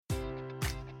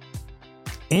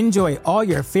Enjoy all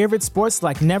your favorite sports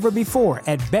like never before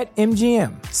at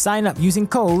BetMGM. Sign up using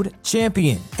code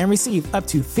CHAMPION and receive up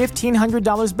to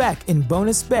 $1,500 back in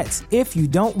bonus bets if you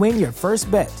don't win your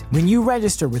first bet. When you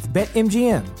register with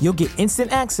BetMGM, you'll get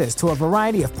instant access to a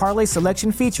variety of parlay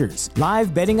selection features,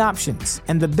 live betting options,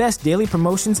 and the best daily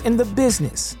promotions in the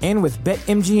business. And with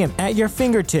BetMGM at your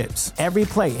fingertips, every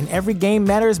play and every game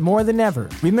matters more than ever.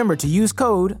 Remember to use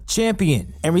code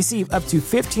CHAMPION and receive up to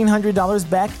 $1,500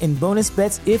 back in bonus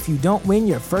bets if you don't win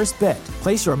your first bet.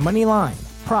 Place your money line,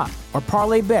 prop, or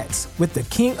parlay bets with the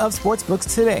king of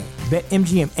sportsbooks today.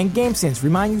 BetMGM and GameSense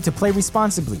remind you to play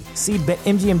responsibly. See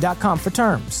BetMGM.com for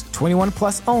terms. 21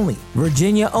 plus only.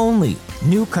 Virginia only.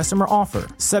 New customer offer.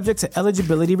 Subject to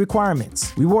eligibility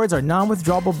requirements. Rewards are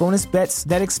non-withdrawable bonus bets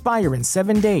that expire in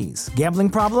 7 days. Gambling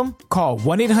problem? Call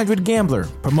 1-800-GAMBLER.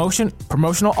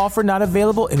 Promotional offer not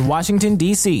available in Washington,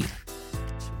 D.C.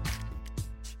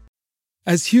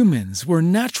 As humans, we're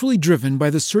naturally driven by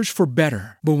the search for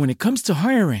better. But when it comes to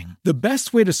hiring, the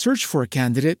best way to search for a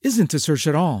candidate isn't to search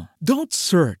at all. Don't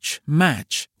search,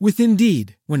 match with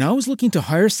Indeed. When I was looking to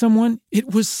hire someone,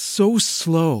 it was so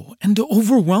slow and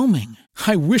overwhelming.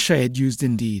 I wish I had used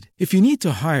Indeed. If you need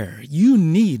to hire, you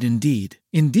need Indeed.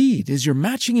 Indeed is your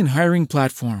matching and hiring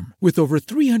platform with over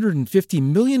 350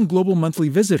 million global monthly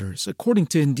visitors, according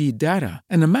to Indeed data,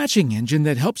 and a matching engine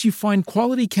that helps you find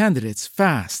quality candidates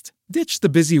fast. Ditch the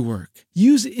busy work.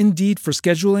 Use Indeed for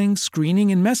scheduling, screening,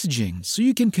 and messaging so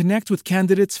you can connect with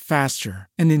candidates faster.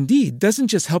 And Indeed doesn't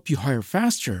just help you hire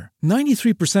faster.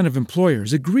 93% of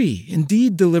employers agree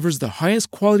Indeed delivers the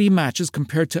highest quality matches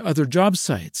compared to other job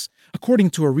sites, according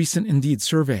to a recent Indeed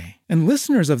survey. And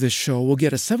listeners of this show will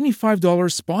get a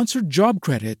 $75 sponsored job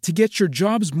credit to get your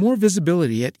jobs more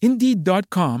visibility at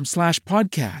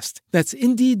Indeed.com/podcast. That's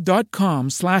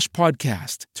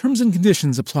Indeed.com/podcast. Terms and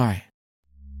conditions apply.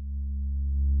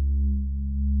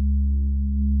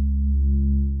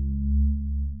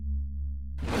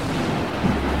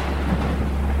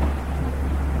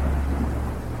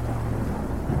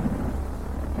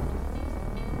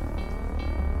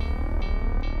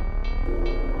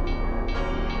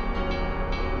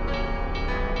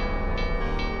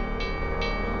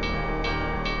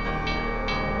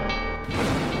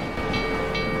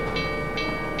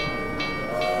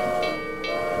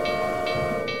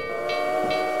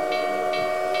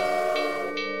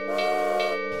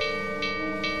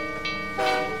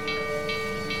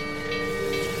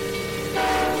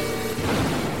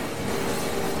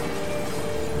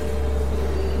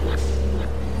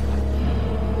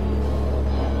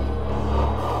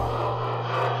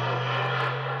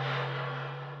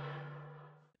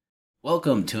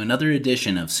 Welcome to another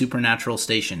edition of Supernatural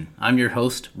Station. I'm your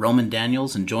host, Roman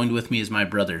Daniels, and joined with me is my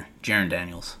brother, Jaron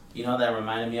Daniels. You know what that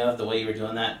reminded me of? The way you were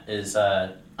doing that is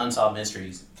Unsolved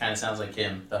Mysteries. Kind of sounds like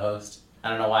him, the host. I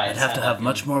don't know why. I'd have to have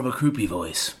much more of a croupy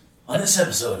voice. On this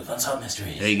episode of Unsolved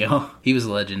Mysteries. There you go. He was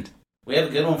a legend. We have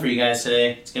a good one for you guys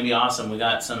today. It's going to be awesome. We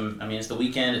got it's the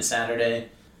weekend, it's Saturday.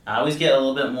 I always get a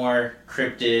little bit more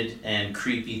cryptid and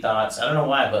creepy thoughts. I don't know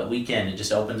why, but weekend, it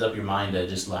just opens up your mind to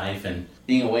just life and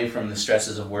being away from the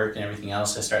stresses of work and everything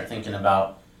else. I start thinking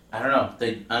about,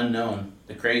 the unknown,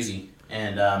 the crazy.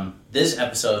 And this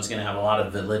episode is going to have a lot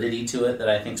of validity to it that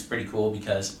I think is pretty cool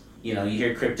because, you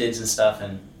hear cryptids and stuff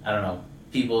and,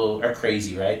 people are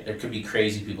crazy, right? There could be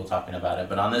crazy people talking about it.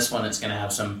 But on this one, it's going to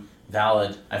have some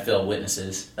valid, I feel,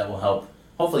 witnesses that will help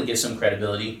hopefully give some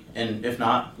credibility, and if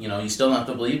not, you still don't have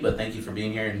to believe, but thank you for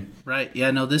being here. And right, yeah,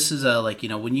 no, this is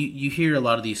when you hear a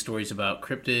lot of these stories about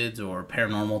cryptids or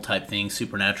paranormal type things,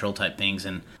 supernatural type things,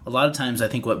 and a lot of times I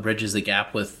think what bridges the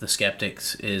gap with the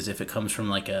skeptics is if it comes from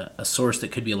like a source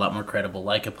that could be a lot more credible,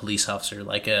 like a police officer,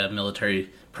 like a military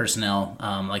personnel,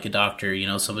 like a doctor,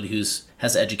 somebody who's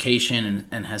has education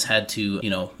and has had to,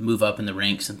 move up in the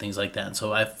ranks and things like that. And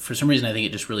so for some reason, I think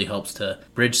it just really helps to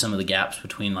bridge some of the gaps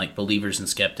between like believers and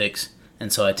skeptics.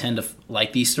 And so I tend to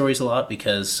like these stories a lot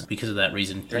because of that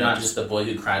reason. They're not just the boy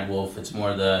who cried wolf. It's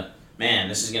more the, man,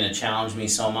 this is going to challenge me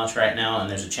so much right now, and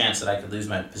there's a chance that I could lose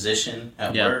my position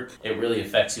at work. It really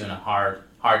affects you in a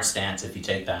hard stance if you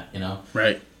take that,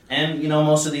 Right. And,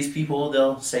 most of these people,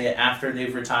 they'll say it after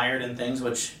they've retired and things,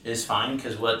 which is fine,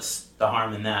 because what's the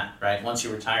harm in that, right? Once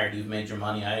you're retired, you've made your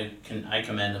money. I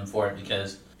commend them for it,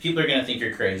 because people are going to think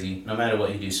you're crazy, no matter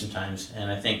what you do sometimes.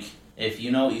 And I think if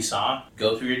you know what you saw,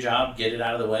 go through your job, get it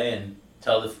out of the way, and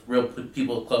tell the real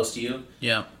people close to you.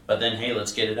 Yeah. But then, hey,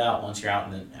 let's get it out once you're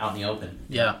out in the open.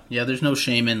 Yeah. There's no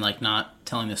shame in like not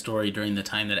telling the story during the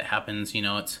time that it happens.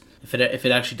 if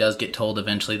it actually does get told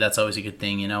eventually, that's always a good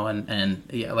thing, you know. And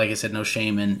yeah, like I said, no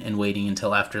shame in waiting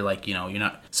until after, like, you know, you're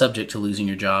not subject to losing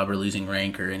your job or losing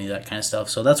rank or any of that kind of stuff.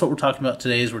 So that's what we're talking about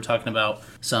today. Is we're talking about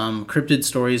some cryptid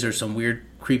stories or some weird,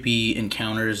 creepy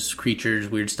encounters, creatures,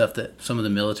 weird stuff that some of the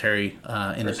military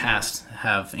in the past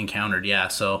have encountered. Yeah,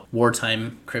 so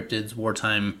wartime cryptids,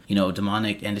 wartime, you know,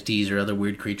 demonic entities or other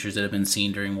weird creatures that have been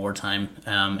seen during wartime,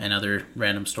 and other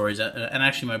random stories. And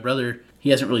actually, my brother, he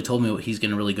hasn't really told me what he's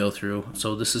going to really go through.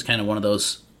 So this is kind of one of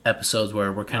those episodes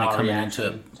where we're kind of coming into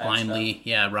it blindly.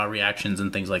 Yeah, raw reactions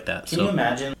and things like that. Can you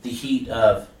imagine the heat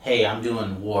of, hey, I'm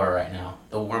doing war right now.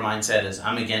 The war mindset is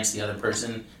I'm against the other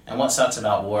person. And what sucks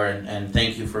about war, and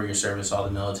thank you for your service, all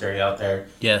the military out there.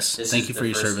 Yes, thank you for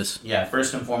your service. Yeah,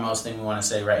 first and foremost thing we want to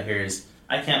say right here is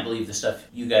I can't believe the stuff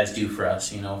you guys do for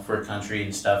us, you know, for a country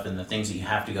and stuff, and the things that you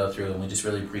have to go through, and we just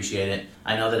really appreciate it.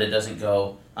 I know that it doesn't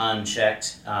go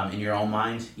unchecked in your own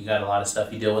mind. You got a lot of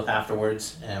stuff you deal with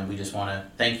afterwards, and we just want to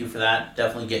thank you for that.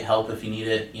 Definitely get help if you need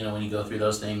it, you know, when you go through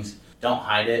those things. Don't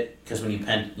hide it, because when you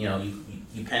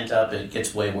pent up, it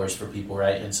gets way worse for people,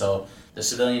 right? And so the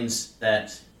civilians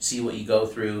that see what you go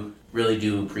through really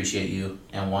do appreciate you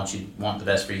and want the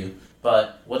best for you.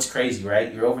 But what's crazy,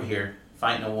 right? You're over here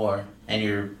fighting a war, and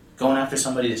you're going after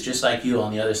somebody that's just like you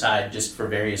on the other side, just for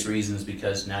various reasons,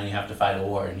 because now you have to fight a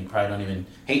war, and you probably don't even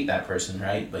hate that person,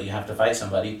 right? But you have to fight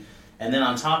somebody. And then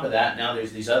on top of that, now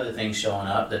there's these other things showing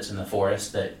up that's in the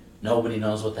forest that nobody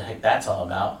knows what the heck that's all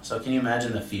about. So can you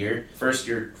imagine the fear? First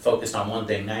you're focused on one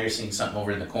thing, now you're seeing something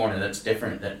over in the corner that's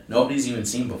different, that nobody's even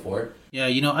seen before. Yeah,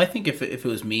 you know, I think if it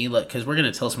was me, like, because we're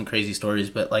going to tell some crazy stories,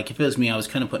 but, like, if it was me, I was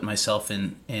kind of putting myself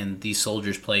in these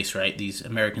soldiers' place, right? These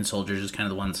American soldiers is kind of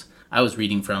the ones I was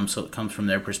reading from, so it comes from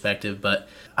their perspective. But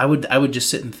I would just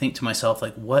sit and think to myself,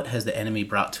 like, what has the enemy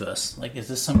brought to us? Like, is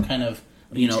this some kind of,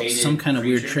 you know, some kind of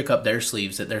weird trick up their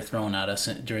sleeves that they're throwing at us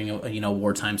during a, you know,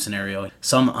 wartime scenario?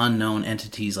 Some unknown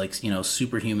entities, like, you know,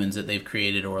 superhumans that they've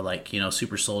created, or, like, you know,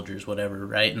 super soldiers, whatever,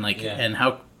 right? And, like, and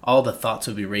how all the thoughts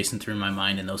would be racing through my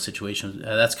mind in those situations.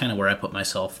 That's kind of where I put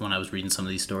myself when I was reading some of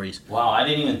these stories. Wow, I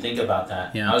didn't even think about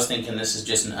that. Yeah. I was thinking this is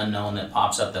just an unknown that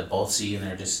pops up that both see, and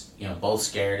they're just, you know, both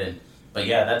scared. But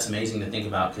yeah, that's amazing to think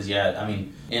about, because yeah, I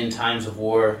mean, in times of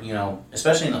war, you know,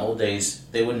 especially in the old days,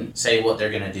 they wouldn't say what they're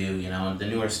going to do, you know. And the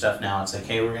newer stuff now, it's like,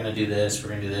 hey, we're going to do this,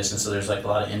 and so there's like a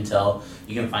lot of intel.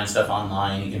 You can find stuff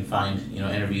online, you can find, you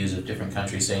know, interviews of different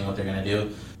countries saying what they're going to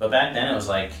do. But back then it was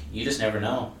like, you just never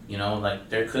know, you know, like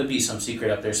there could be some secret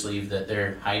up their sleeve that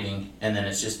they're hiding, and then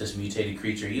it's just this mutated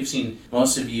creature. You've seen,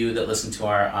 most of you that listen to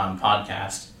our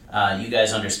podcast, you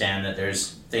guys understand that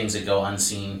there's things that go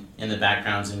unseen in the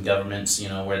backgrounds in governments, you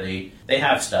know, where they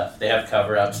have stuff. They have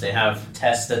cover-ups. They have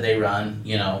tests that they run,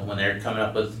 you know, when they're coming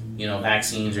up with, you know,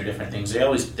 vaccines or different things.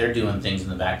 They're doing things in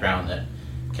the background that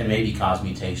can maybe cause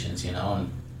mutations, you know,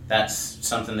 and that's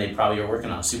something they probably are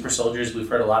working on. Super soldiers, we've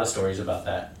heard a lot of stories about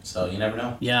that, so you never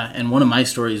know. Yeah, and one of my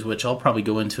stories, which I'll probably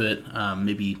go into it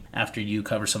maybe after you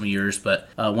cover some of yours, but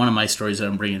one of my stories that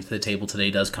I'm bringing to the table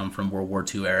today does come from World War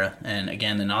II era. And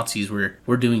again, the Nazis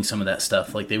were doing some of that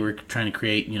stuff. Like, they were trying to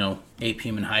create, you know,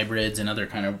 ape-human hybrids and other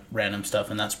kind of random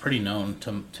stuff, and that's pretty known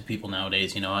to people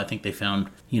nowadays. You know, I think they found,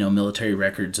 you know, military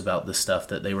records about this stuff,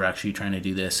 that they were actually trying to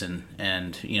do this,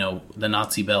 and you know, the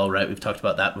Nazi Bell, right? We've talked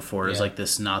about that before. Is like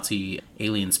this Nazi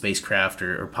alien spacecraft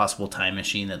or possible time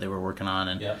machine that they were working on,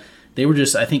 and they were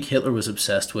just, I think Hitler was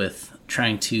obsessed with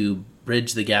trying to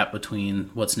bridge the gap between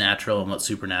what's natural and what's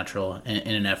supernatural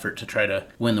in an effort to try to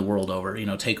win the world over, you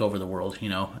know, take over the world, you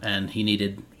know, and he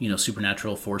needed, you know,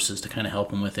 supernatural forces to kind of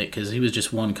help him with it, because he was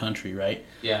just one country, right?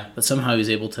 Yeah. But somehow he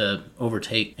was able to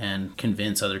overtake and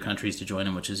convince other countries to join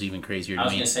him, which is even crazier to me. I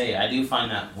was going to say, I do find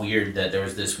that weird that there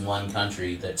was this one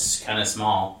country that's kind of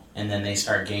small, and then they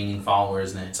start gaining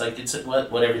followers, and it's like, it's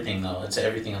what everything, though. It's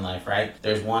everything in life, right?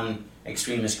 There's one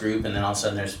extremist group, and then all of a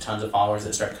sudden there's tons of followers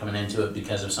that start coming into it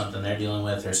because of something they're dealing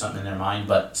with or something in their mind.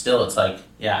 But still, it's like,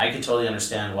 yeah, I could totally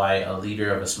understand why a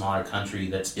leader of a smaller country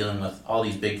that's dealing with all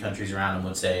these big countries around him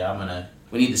would say,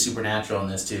 we need the supernatural in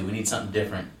this too. We need something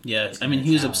different. Yeah, I mean,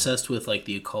 he was obsessed with, like,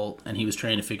 the occult, and he was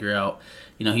trying to figure out,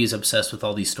 you know, he was obsessed with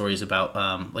all these stories about,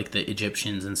 like, the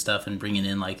Egyptians and stuff, and bringing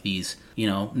in, like, these, you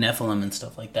know, Nephilim and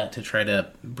stuff like that to try to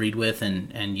breed with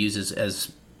and use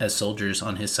as soldiers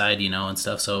on his side, you know, and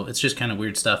stuff. So it's just kind of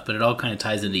weird stuff, but it all kind of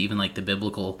ties into even like the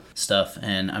biblical stuff.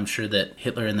 And I'm sure that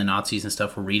Hitler and the Nazis and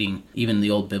stuff were reading even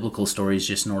the old biblical stories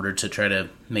just in order to try to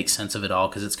make sense of it all,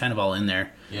 because it's kind of all in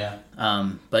there. Yeah.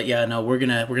 But yeah, no, we're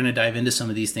gonna dive into some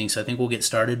of these things. So I think we'll get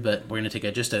started, but we're gonna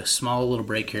take just a small little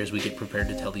break here as we get prepared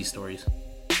to tell these stories.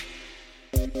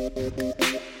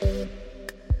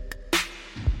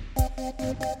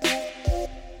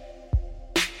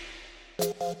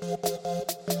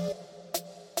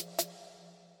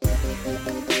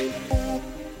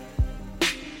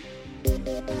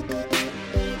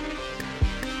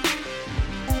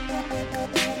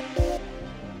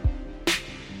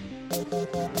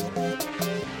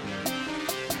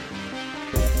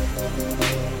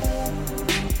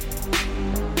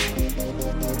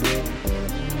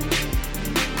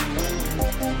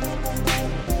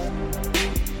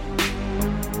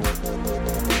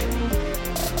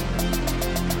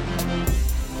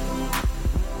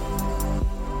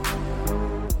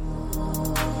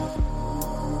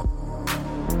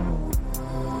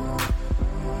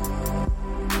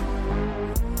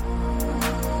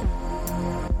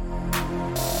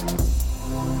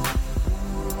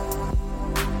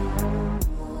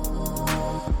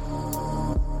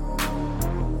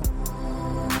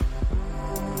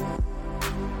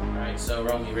 So,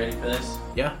 Rome, you ready for this?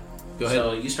 Yeah, go ahead.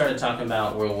 So, you started talking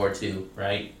about World War II,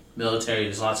 right? Military,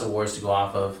 there's lots of wars to go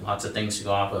off of, lots of things to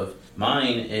go off of.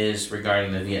 Mine is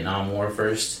regarding the Vietnam War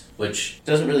first, which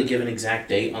doesn't really give an exact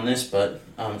date on this, but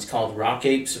it's called Rock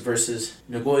Apes versus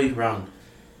Nguoi Rang.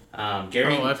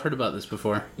 Gary, I've heard about this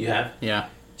before. You have? Yeah.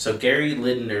 So Gary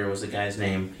Lidender was the guy's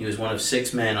name. He was one of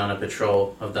 6 men on a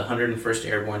patrol of the 101st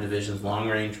Airborne Division's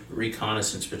Long-Range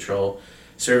Reconnaissance Patrol,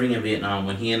 serving in Vietnam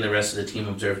when he and the rest of the team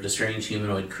observed a strange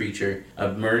humanoid creature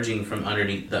emerging from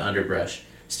underneath the underbrush.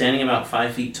 Standing about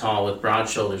 5 feet tall with broad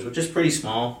shoulders, which is pretty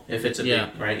small if it's a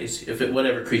big, right?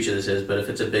 Whatever creature this is, but if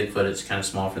it's a Bigfoot, it's kind of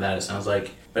small for that, it sounds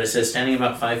like. But it says standing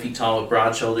about 5 feet tall with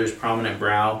broad shoulders, prominent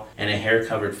brow, and a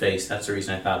hair-covered face. That's the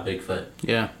reason I thought Bigfoot.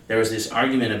 Yeah. There was this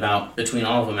argument between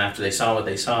all of them after they saw what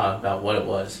they saw about what it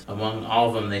was. Among all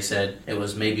of them, they said it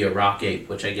was maybe a rock ape,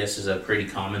 which I guess is a pretty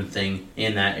common thing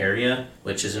in that area,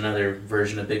 which is another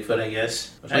version of Bigfoot, I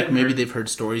guess. Like maybe they've heard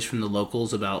stories from the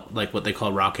locals about like what they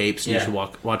call rock apes, and you should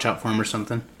watch out for them or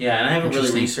something. Yeah, and I haven't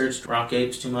really researched rock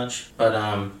apes too much, but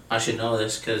I should know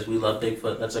this because we love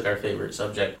Bigfoot. That's like our favorite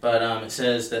subject. But it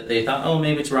says that they thought, oh,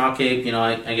 maybe it's rock ape. You know,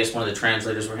 I guess one of the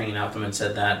translators were hanging out with them and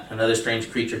said that. Another strange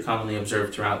creature commonly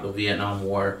observed throughout the Vietnam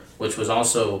War, which was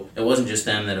also, it wasn't just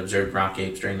them that observed rock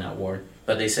apes during that war.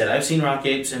 But they said, I've seen rock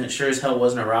apes, and it sure as hell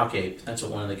wasn't a rock ape. That's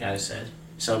what one of the guys said.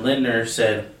 So Lindner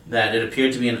said that it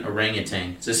appeared to be an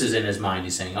orangutan. So this is in his mind.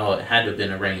 He's saying, oh, it had to have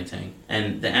been orangutan.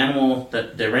 And the animal,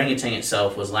 the orangutan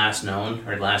itself was last known,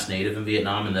 or last native in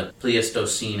Vietnam in the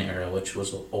Pleistocene era, which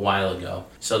was a while ago.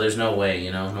 So there's no way,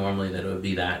 normally that it would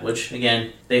be that. Which,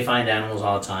 again, they find animals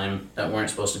all the time that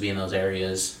weren't supposed to be in those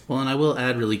areas. Well, and I will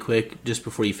add really quick, just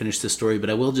before you finish this story,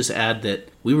 but I will just add that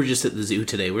we were just at the zoo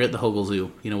today. We're at the Hogle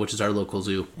Zoo, which is our local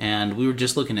zoo. And we were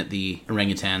just looking at the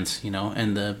orangutans,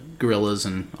 and the gorillas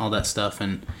and all that stuff.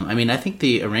 And I mean, I think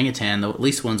the orangutan, at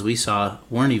least the ones we saw,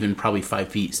 weren't even probably 5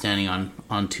 feet standing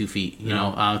on 2 feet.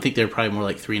 I think they're probably more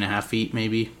like 3.5 feet,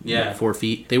 maybe. Yeah. Like 4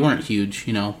 feet. They weren't huge,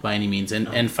 by any means.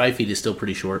 And 5 feet is still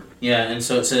pretty short. Yeah, and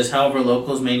so it says, however,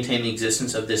 locals maintain the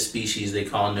existence of this species they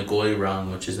call Nguoi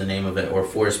Rang, which is the name of it, or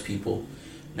forest people.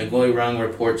 Nguoi Rang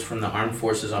reports from the armed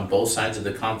forces on both sides of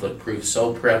the conflict proved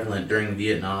so prevalent during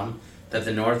Vietnam that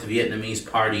the North Vietnamese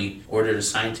Party ordered a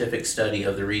scientific study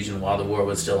of the region while the war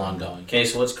was still ongoing. Okay,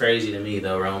 so what's crazy to me,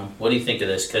 though, Rome? What do you think of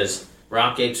this? Because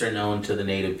rock apes are known to the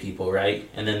native people, right?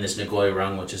 And then this Nguoi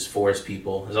Rang, which is forest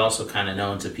people, is also kind of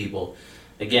known to people.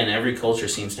 Again, every culture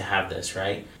seems to have this,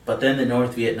 right? But then the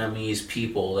North Vietnamese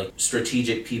people, like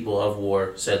strategic people of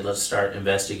war, said, let's start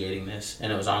investigating this.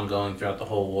 And it was ongoing throughout the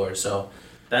whole war. So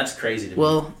that's crazy to me.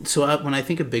 Well, so when I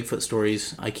think of Bigfoot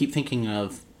stories, I keep thinking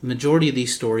of majority of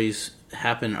these stories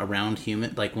happen around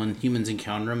like when humans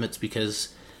encounter them, it's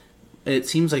because it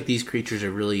seems like these creatures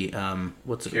are really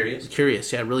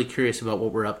curious, yeah, really curious about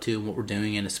what we're up to and what we're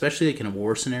doing, and especially like in a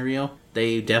war scenario,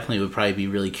 they definitely would probably be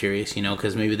really curious,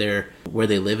 because maybe where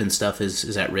they live and stuff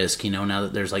is at risk, now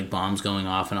that there's like bombs going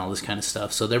off and all this kind of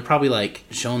stuff. So they're probably like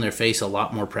showing their face a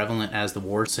lot more prevalent as the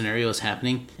war scenario is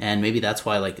happening, and maybe that's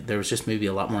why like there was just maybe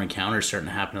a lot more encounters starting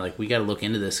to happen. Like we got to look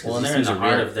into this. Well, and they're in the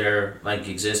heart of their like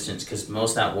existence because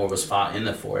most of that war was fought in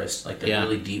the forest, like the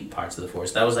really deep parts of the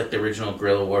forest. That was like the original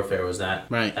guerrilla warfare. Was that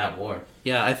that war?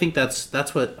 Yeah, I think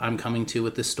that's what I'm coming to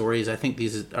with this story. Is I think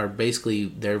these are basically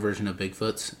their version of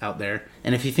Bigfoots out there.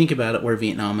 And if you think about it, where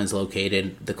Vietnam is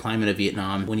located, the climate of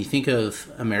Vietnam, when you think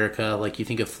of America, like you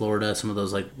think of Florida, some of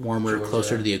those like warmer,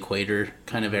 closer to the equator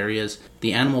kind of areas,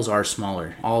 the animals are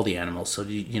smaller. All the animals. So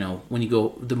when you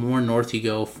go, the more north you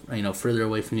go, further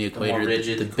away from the equator,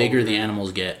 the bigger the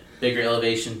animals get. Bigger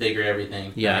elevation, bigger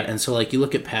everything. Yeah, right? And so like you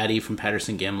look at Patty from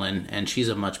Patterson-Gimlin, and she's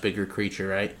a much bigger creature,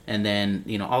 right? And then,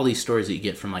 all these stories that you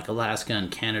get from like Alaska and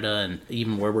Canada, and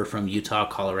even where we're from, Utah,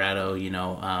 Colorado,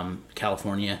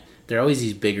 California, they're always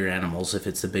these bigger animals if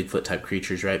it's the Bigfoot type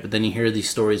creatures, right? But then you hear these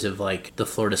stories of like the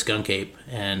Florida skunk ape,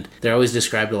 and they're always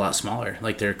described a lot smaller.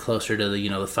 Like they're closer to the, you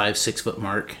know, the 5-6 foot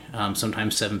mark,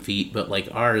 sometimes 7 feet, but like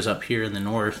ours up here in the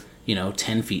north, you know,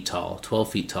 10 feet tall,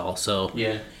 12 feet tall. So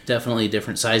yeah, definitely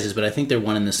different sizes, but I think they're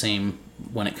one and the same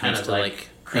when it comes to like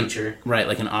creature, right?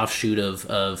 Like an offshoot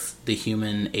of the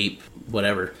human ape,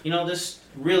 whatever. You know, this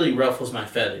really ruffles my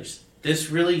feathers. This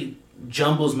really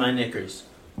jumbles my knickers.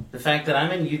 The fact that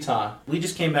I'm in Utah, we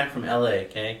just came back from LA,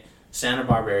 okay? Santa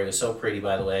Barbara area was so pretty,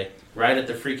 by the way, right at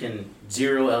the freaking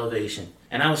 0 elevation.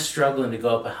 And I was struggling to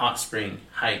go up a hot spring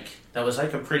hike. That was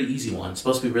like a pretty easy one. It's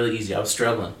supposed to be really easy. I was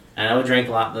struggling. And I would drink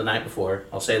a lot the night before,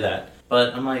 I'll say that.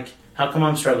 But I'm like, how come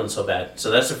I'm struggling so bad? So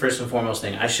that's the first and foremost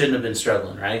thing. I shouldn't have been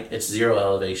struggling, right? It's 0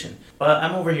 elevation. But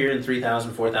I'm over here in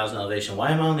 3,000, 4,000 elevation.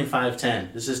 Why am I only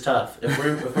 5'10"? This is tough. If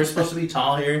we're supposed to be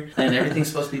tall here and everything's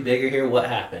supposed to be bigger here, what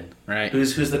happened? Right.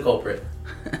 Who's the culprit?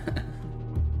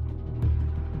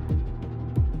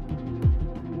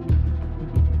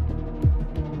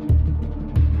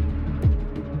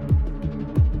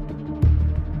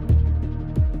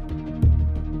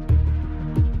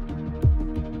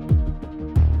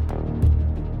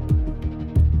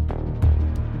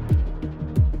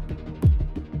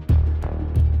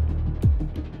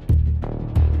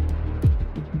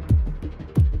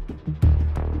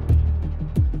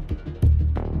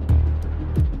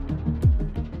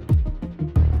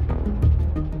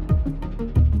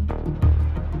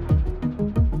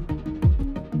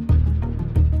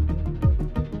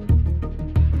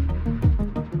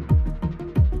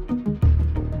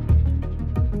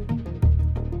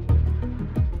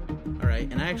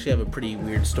 Actually have a pretty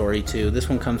weird story too. This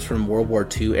one comes from World War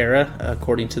II era,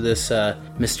 according to this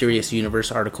Mysterious Universe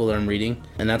article that I'm reading,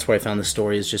 and that's where I found the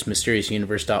story. Is just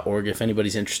mysteriousuniverse.org. If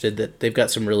anybody's interested, that they've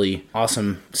got some really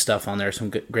awesome stuff on there, some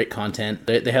great content.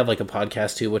 They have like a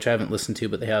podcast too, which I haven't listened to,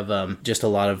 but they have just a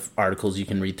lot of articles you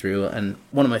can read through. And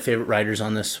one of my favorite writers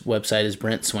on this website is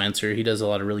Brent Swancer. He does a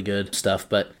lot of really good stuff.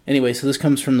 But anyway, so this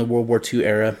comes from the World War II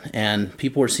era, and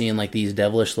people were seeing like these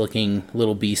devilish looking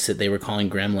little beasts that they were calling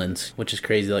gremlins, which is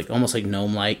crazy. Like almost like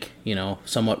gnome-like, you know,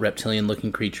 somewhat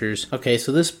reptilian-looking creatures. Okay,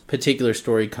 so this particular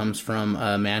story comes from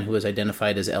a man who was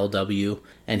identified as LW,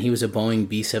 and he was a Boeing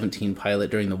B-17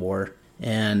 pilot during the war.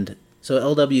 And so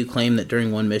LW claimed that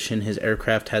during one mission, his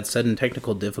aircraft had sudden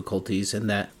technical difficulties, and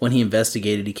that when he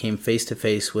investigated, he came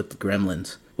face-to-face with the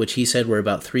gremlins, which he said were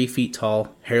about 3 feet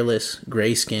tall, hairless,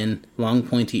 gray skin, long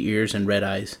pointy ears, and red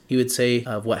eyes. He would say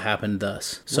of what happened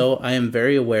thus: "So I am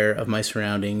very aware of my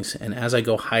surroundings, and as I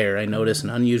go higher, I notice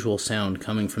an unusual sound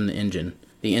coming from the engine.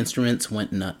 The instruments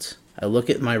went nuts. I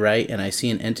look at my right, and I see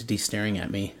an entity staring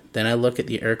at me. Then I look at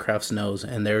the aircraft's nose,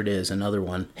 and there it is, another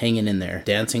one, hanging in there,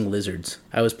 dancing lizards.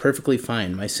 I was perfectly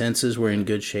fine. My senses were in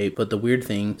good shape, but the weird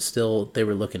thing, still, they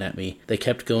were looking at me. They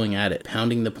kept going at it,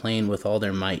 pounding the plane with all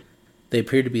their might. They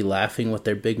appeared to be laughing with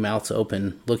their big mouths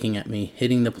open, looking at me,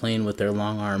 hitting the plane with their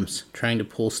long arms, trying to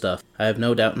pull stuff. I have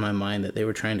no doubt in my mind that they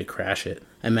were trying to crash it.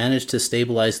 I managed to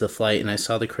stabilize the flight, and I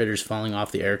saw the critters falling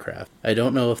off the aircraft. I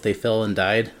don't know if they fell and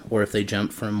died, or if they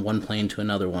jumped from one plane to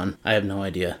another one. I have no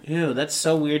idea." Ew, that's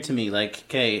so weird to me. Like,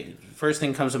 okay, first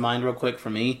thing comes to mind real quick for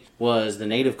me was the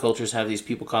native cultures have these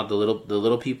people called the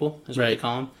little people, is what they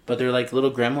call them. But they're like little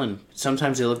gremlin.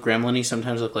 Sometimes they look gremlin-y,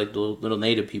 sometimes they look like little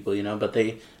native people, you know, but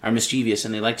they are mischievous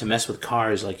and they like to mess with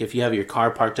cars. Like if you have your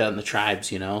car parked out in the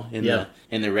tribes, you know,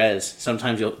 in the res,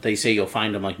 sometimes they say you'll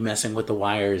find them like messing with the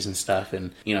wires and stuff,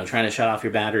 and you know, trying to shut off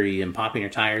your battery and popping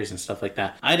your tires and stuff like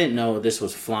that. I didn't know this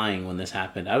was flying when this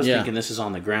happened. I was thinking this is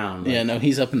on the ground. Like, no,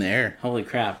 he's up in the air. Holy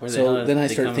crap. So then I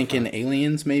started thinking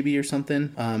aliens maybe or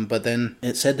something. But then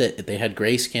it said that they had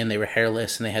gray skin, they were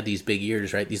hairless, and they had these big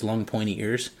ears, right? These long pointy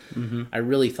ears. Mm-hmm. I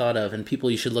really thought of, and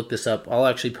people, you should look this up. I'll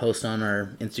actually post on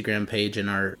our Instagram page and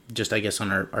on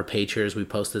our page here as we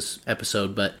post this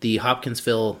episode. But the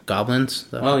Hopkinsville goblins.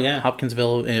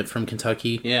 Hopkinsville from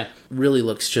Kentucky. Yeah. Really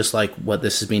looks just like what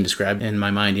this is being described in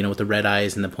my mind, you know, with the red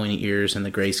eyes and the pointy ears and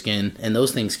the gray skin. And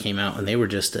those things came out and they were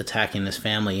just attacking this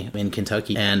family in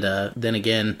Kentucky. And then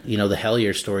again, you know, the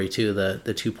Hellier story too,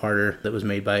 the two-parter that was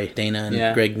made by Dana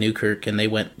and Greg Newkirk, and they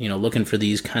went, you know, looking for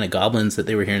these kind of goblins that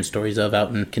they were hearing stories of out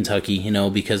in Kentucky, you know,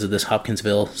 because of this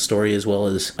Hopkinsville story, as well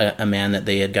as a man that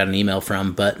they had got an email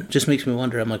from. But just makes me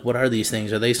wonder, I'm like, what are these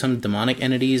things? Are they some demonic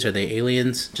entities? Are they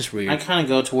aliens? Just weird. I kind of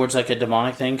go towards like a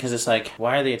demonic thing, because it's like,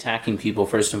 why are they attacking people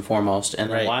first and foremost? And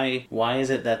then why is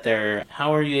it that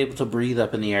how are you able to breathe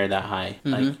up in the air that high?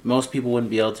 Mm-hmm. Like most people wouldn't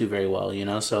be able to very well, you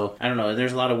know? So I don't know.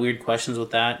 There's a lot of weird questions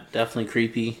with that. Definitely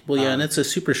creepy. Well, yeah, and it's a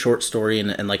super short short story,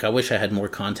 and like I wish I had more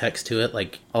context to it.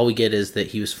 Like all we get is that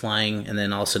he was flying, and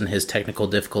then all of a sudden his technical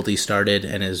difficulties started,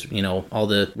 and his all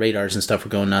the radars and stuff were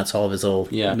going nuts, all of his little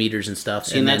meters and stuff.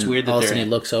 See, and that's weird that all of a sudden he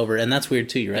looks over, and that's weird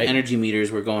too, right? The energy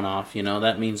meters were going off.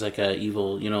 That means like a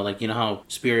evil. How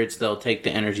spirits, they'll take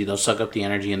the energy, they'll suck up the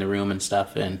energy in the room and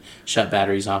stuff, and shut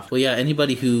batteries off. Well, yeah.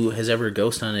 Anybody who has ever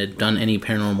ghost hunted, done any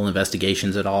paranormal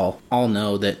investigations at all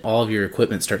know that all of your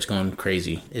equipment starts going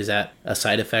crazy. Is that a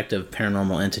side effect of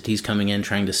paranormal entities coming in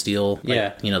trying to steal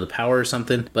the power or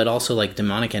something? But also like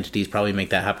demonic entities probably make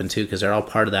that happen too, because they're all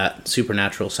part of that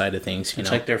supernatural side of things.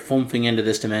 It's like they're foomfing into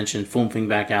this dimension, foomfing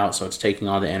back out, so it's taking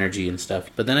all the energy and stuff.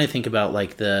 But then I think about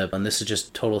like and this is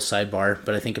just total sidebar,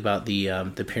 but I think about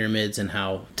the pyramids and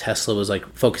how Tesla was like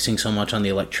focusing so much on the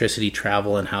electricity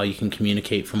travel and how you can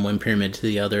communicate from one pyramid to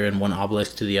the other and one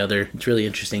obelisk to the other. It's really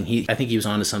interesting. I think he was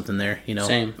onto something there.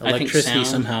 Same. Electricity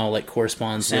somehow like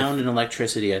corresponds. Sound and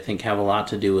electricity, I think, have a lot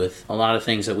to do with a lot of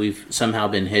things that we've somehow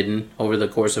been hidden over the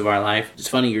course of our life. It's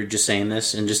funny you're just saying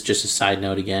this, and just a side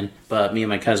note again, but me and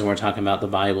my cousin were talking about the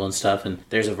Bible and stuff, and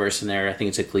there's a verse in there, I think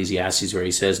it's Ecclesiastes, where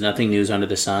he says, nothing new is under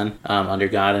the sun, under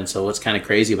God. And so what's kind of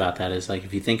crazy about that is, like,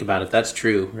 if you think about it, if that's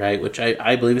true, right, which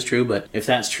I believe is true, but if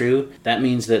that's true, that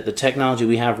means that the technology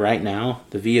we have right now,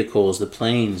 the vehicles, the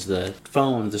planes, the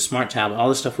phones, the smart tablet, all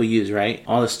the stuff we use, right,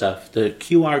 all the stuff, the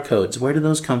QR codes, where do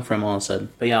those come from all of a sudden?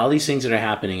 But yeah, all these things that are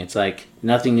happening, it's like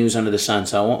nothing new is under the sun.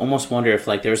 So I almost wonder if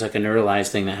like there was like a neuralized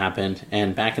thing that happened,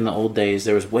 and back in the old days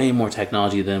there was way more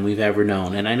technology than we've ever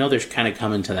known. And I know they're kind of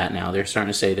coming to that now. They're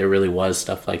starting to say there really was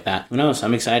stuff like that. Who knows?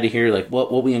 I'm excited to hear like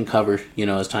what we uncover,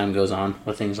 as time goes on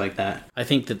with things like that. I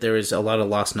think that there is a lot of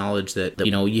lost knowledge that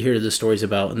you hear the stories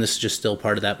about, and this is just still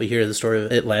part of that, but you hear the story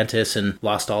of Atlantis and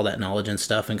lost all that knowledge and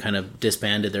stuff and kind of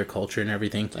disbanded their culture and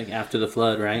everything. It's like after the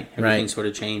flood, right? Everything sort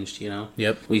of changed,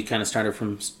 Yep. We kind of started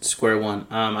from square one.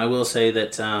 I will say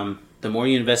that the more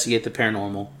you investigate the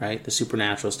paranormal, right, the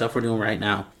supernatural stuff we're doing right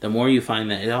now, the more you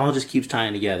find that it all just keeps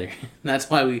tying together. That's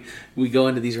why we go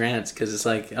into these rants, because it's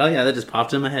like, oh yeah, that just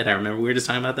popped in my head. I remember we were just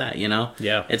talking about that,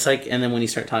 Yeah. It's like, and then when you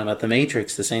start talking about the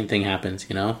Matrix, the same thing happens,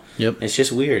 Yep. It's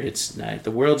just weird. It's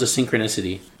the world's a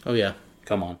synchronicity. Oh yeah.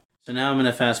 Come on. So now I'm going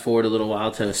to fast forward a little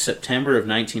while to September of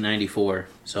 1994.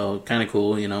 So kind of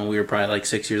cool, we were probably like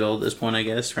 6 years old at this point, I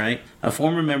guess, right? A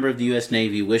former member of the U.S.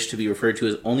 Navy wished to be referred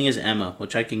to only as Emma,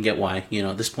 which I can get why.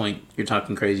 At this point, you're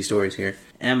talking crazy stories here.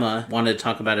 Emma wanted to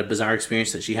talk about a bizarre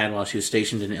experience that she had while she was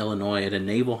stationed in Illinois at a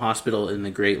naval hospital in the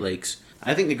Great Lakes.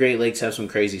 I think the Great Lakes have some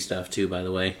crazy stuff too, by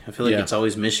the way. I feel like it's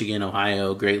always Michigan,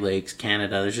 Ohio, Great Lakes,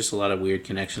 Canada. There's just a lot of weird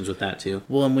connections with that too.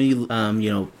 Well, and when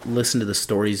you listen to the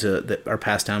stories that are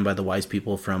passed down by the wise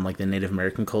people from like the Native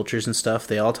American cultures and stuff,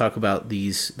 they all talk about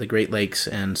the Great Lakes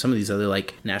and some of these other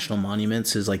like national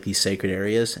monuments as like these sacred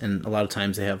areas, and a lot of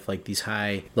times they have like these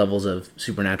high levels of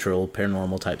supernatural,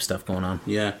 paranormal type stuff going on.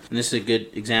 Yeah, and this is a good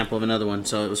example of another one.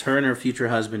 So it was her and her future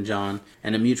husband John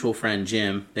and a mutual friend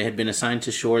Jim. They had been assigned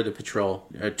to shore patrol.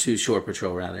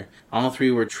 All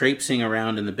three were traipsing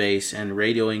around in the base and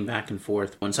radioing back and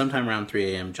forth when sometime around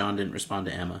 3 a.m. John didn't respond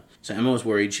to Emma. So Emma was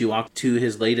worried. She walked to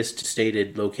his latest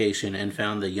stated location and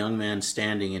found the young man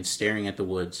standing and staring at the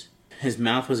woods. His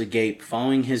mouth was agape.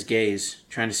 Following his gaze,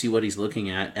 trying to see what he's looking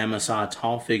at, Emma saw a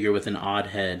tall figure with an odd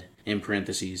head. In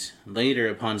parentheses. Later,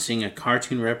 upon seeing a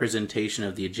cartoon representation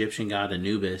of the Egyptian god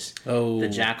Anubis, the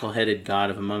jackal-headed god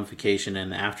of mummification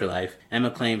and the afterlife, Emma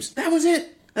claims, "That was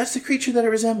it! That's the creature that it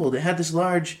resembled. It had this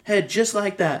large head just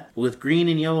like that, with green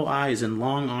and yellow eyes and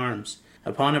long arms."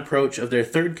 Upon approach of their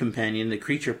third companion, the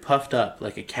creature puffed up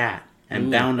like a cat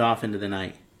and bound off into the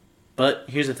night. But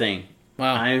here's the thing.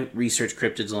 Wow. I research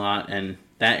cryptids a lot, and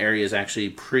that area is actually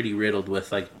pretty riddled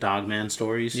with like dogman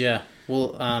stories. Yeah.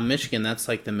 Well, Michigan, that's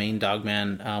like the main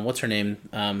dogman. What's her name?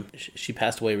 She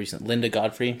passed away recently. Linda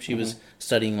Godfrey. She was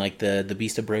studying like the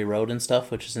Beast of Bray Road and stuff,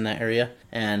 which is in that area.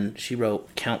 And she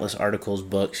wrote countless articles,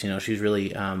 books. She was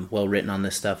really well written on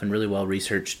this stuff and really well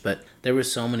researched. But there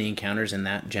was so many encounters in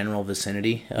that general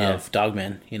vicinity of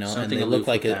dogmen, and they look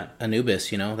like Anubis.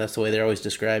 That's the way they're always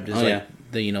described. Is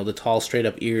the tall, straight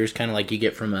up ears, kind of like you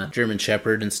get from a German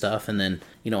Shepherd and stuff, and then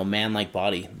a man-like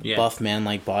body, buff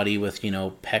man-like body with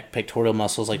pectoral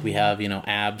muscles like we have,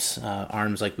 abs,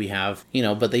 arms like we have,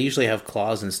 but they usually have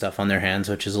claws and stuff on their hands,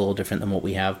 which is a little different than what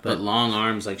we have. But long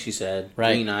arms, like she said,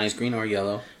 right. Green eyes, green or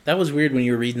yellow. That was weird when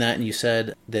you were reading that and you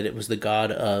said that it was the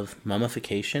god of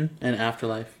mummification. And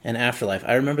afterlife.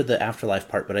 I remember the afterlife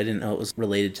part, but I didn't know it was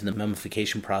related to the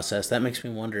mummification process. That makes me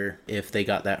wonder if they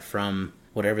got that from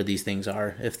whatever these things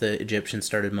are, if the Egyptians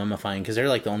started mummifying, because they're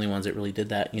like the only ones that really did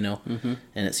that, you know. Mm-hmm.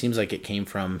 And it seems like it came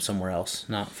from somewhere else,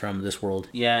 not from this world.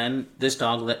 Yeah, and this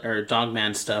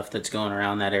Dogman stuff that's going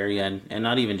around that area, and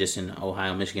not even just in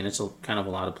Ohio, Michigan, it's kind of a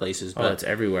lot of places. But it's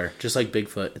everywhere. Just like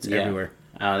Bigfoot, it's everywhere.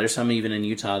 There's some even in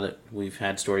Utah that we've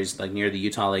had stories like near the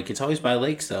Utah lake. It's always by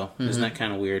lakes, though. Mm-hmm. Isn't that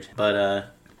kind of weird? But,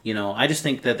 I just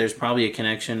think that there's probably a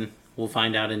connection. We'll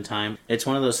find out in time. It's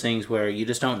one of those things where you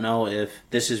just don't know if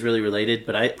this is really related,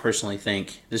 but I personally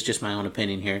think, this is just my own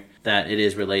opinion here, that it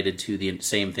is related to the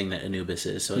same thing that Anubis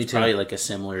is. So it's probably like a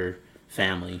similar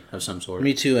family of some sort.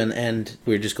 Me too, and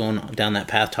we were just going down that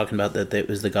path talking about that it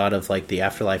was the god of like the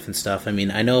afterlife and stuff. I mean,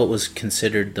 I know it was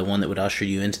considered the one that would usher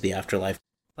you into the afterlife.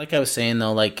 Like I was saying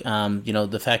though, like,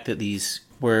 the fact that these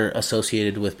were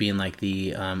associated with being like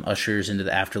the ushers into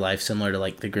the afterlife, similar to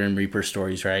like the Grim Reaper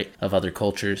stories, right, of other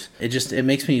cultures. It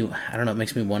makes me, I don't know, it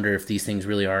makes me wonder if these things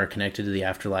really are connected to the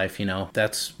afterlife, you know.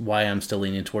 That's why I'm still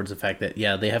leaning towards the fact that,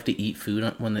 yeah, they have to eat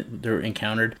food when they're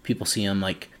encountered. People see them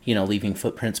like, leaving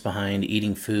footprints behind,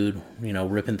 eating food,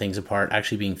 ripping things apart,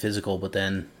 actually being physical, but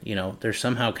then, they're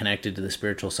somehow connected to the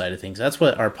spiritual side of things. That's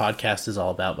what our podcast is all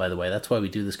about, by the way. That's why we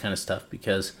do this kind of stuff,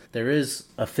 because there is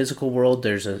a physical world,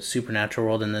 there's a supernatural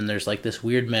world, and then there's like this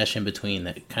weird mesh in between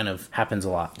that kind of happens a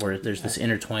lot, where there's this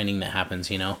intertwining that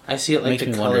happens, I see it like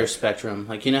the color spectrum.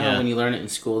 Like, how when you learn it in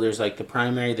school, there's like the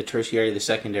primary, the tertiary, the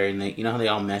secondary, and they, how they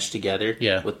all mesh together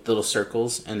with little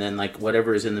circles, and then like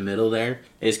whatever is in the middle there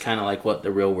is kind of like what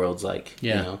the real world's like.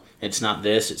 It's not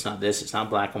this, it's not this, it's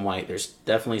not black and white. There's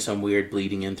definitely some weird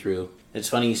bleeding in through. It's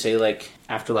funny you say like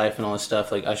afterlife and all this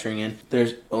stuff, like ushering in.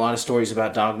 There's a lot of stories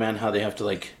about Dogman, how they have to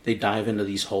like, they dive into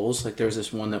these holes. Like there was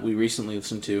this one that we recently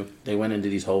listened to. They went into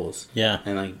these holes. Yeah.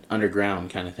 And like underground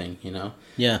kind of thing,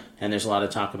 Yeah. And there's a lot of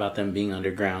talk about them being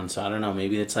underground. So I don't know,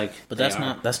 maybe it's like. But that's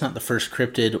not the first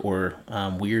cryptid or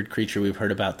weird creature we've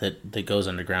heard about that goes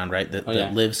underground, right?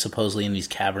 That lives supposedly in these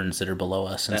caverns that are below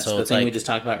us. And that's so the it's thing like, we just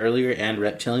talked about earlier, and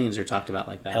reptilians are talked about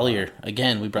like that. Hellier.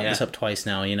 Again, we brought this up twice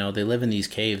now. They live in these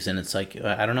caves, and it's like,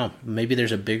 I don't know, maybe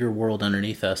there's a bigger world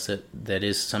underneath us that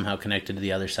is somehow connected to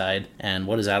the other side. And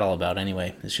what is that all about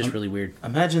anyway? It's just really weird.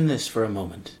 Imagine this for a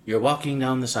moment. You're walking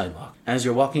down the sidewalk. As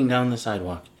you're walking down the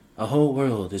sidewalk, a whole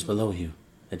world is below you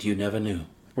that you never knew.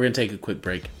 We're going to take a quick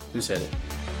break. Who said it?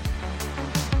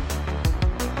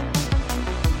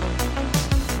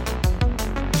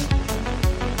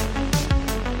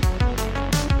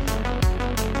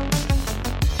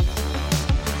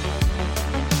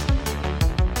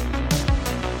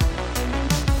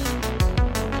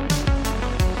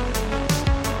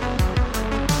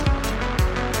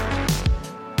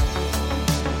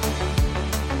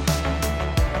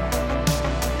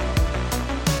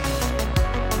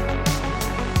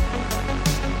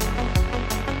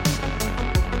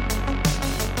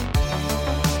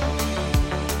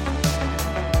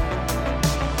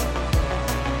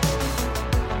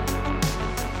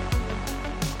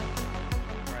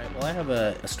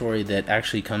 A story that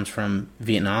actually comes from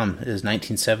Vietnam. It was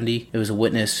 1970. It was a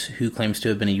witness who claims to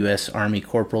have been a U.S. Army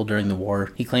corporal during the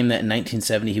war. He claimed that in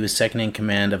 1970 he was second in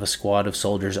command of a squad of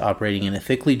soldiers operating in a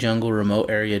thickly jungle remote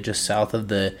area just south of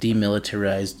the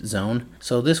demilitarized zone.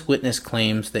 So this witness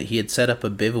claims that he had set up a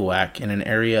bivouac in an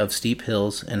area of steep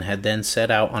hills and had then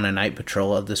set out on a night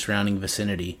patrol of the surrounding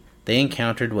vicinity. They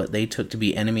encountered what they took to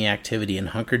be enemy activity and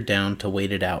hunkered down to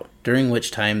wait it out, during which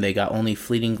time they got only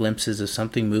fleeting glimpses of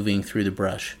something moving through the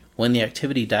brush. When the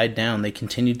activity died down, they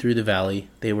continued through the valley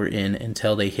they were in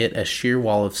until they hit a sheer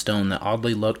wall of stone that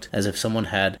oddly looked as if someone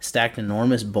had stacked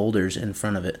enormous boulders in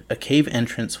front of it. A cave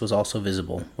entrance was also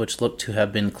visible, which looked to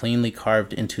have been cleanly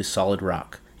carved into solid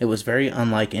rock. It was very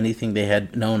unlike anything they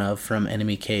had known of from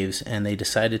enemy caves, and they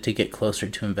decided to get closer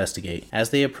to investigate. As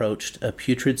they approached, a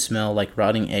putrid smell like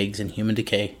rotting eggs and human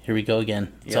decay, here we go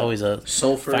again, it's always a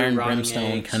sulfur, fire and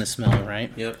brimstone kind of smell,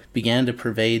 right? Yep. Began to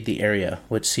pervade the area,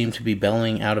 which seemed to be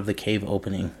bellowing out of the cave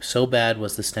opening. So bad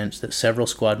was the stench that several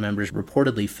squad members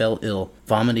reportedly fell ill,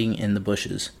 vomiting in the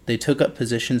bushes. They took up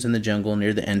positions in the jungle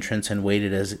near the entrance and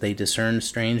waited as they discerned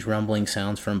strange rumbling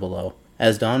sounds from below.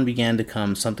 As dawn began to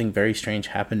come, something very strange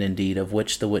happened indeed, of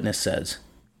which the witness says,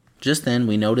 "Just then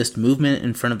we noticed movement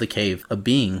in front of the cave. A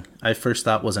being, I first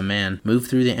thought was a man,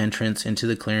 moved through the entrance into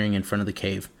the clearing in front of the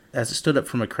cave. As it stood up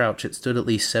from a crouch, it stood at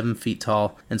least 7 feet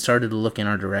tall and started to look in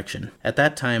our direction. At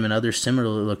that time, another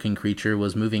similar-looking creature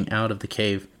was moving out of the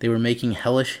cave. They were making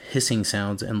hellish hissing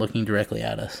sounds and looking directly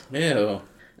at us." Ew.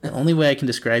 The only way I can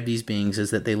describe these beings is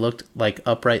that they looked like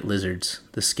upright lizards.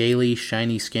 The scaly,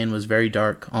 shiny skin was very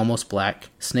dark, almost black,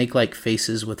 snake-like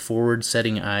faces with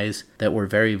forward-setting eyes that were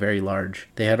very, very large.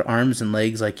 They had arms and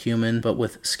legs like human, but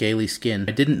with scaly skin.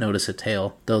 I didn't notice a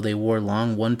tail, though they wore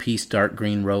long one-piece dark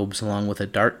green robes along with a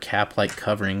dark cap-like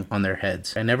covering on their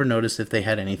heads. I never noticed if they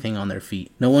had anything on their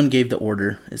feet. No one gave the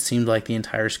order. It seemed like the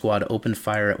entire squad opened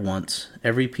fire at once.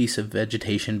 Every piece of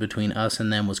vegetation between us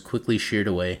and them was quickly sheared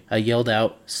away. I yelled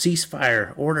out,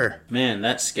 "Ceasefire! Order!" Man,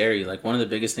 that's scary. Like, one of the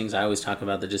biggest things I always talk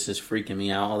about that just is freaking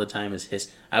me out all the time is hiss.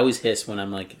 I always hiss when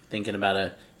I'm, like, thinking about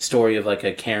a story of, like,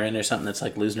 a Karen or something that's,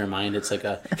 like, losing her mind. It's like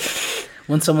a...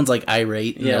 When someone's, like,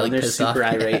 irate and yeah, like, when they're super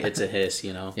off. irate, it's a hiss,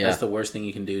 you know? Yeah. That's the worst thing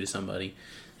you can do to somebody.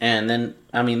 And then,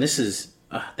 I mean, this is...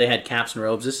 they had caps and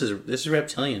robes. This is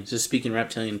reptilian. This is speaking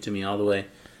reptilian to me all the way.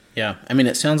 Yeah, I mean,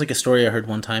 it sounds like a story I heard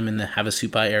one time in the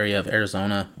Havasupai area of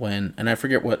Arizona when, and I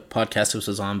forget what podcast this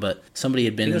was on, but somebody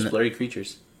had been I think in it was Blurry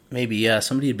Creatures. maybe, yeah,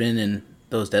 somebody had been in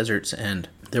those deserts and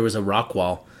there was a rock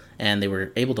wall and they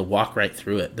were able to walk right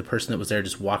through it. The person that was there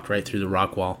just walked right through the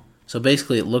rock wall. So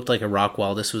basically it looked like a rock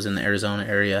wall. This was in the Arizona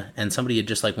area and somebody had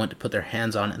just like went to put their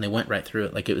hands on it and they went right through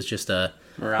it like it was just a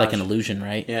Mirage. like an illusion,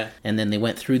 right? Yeah. And then they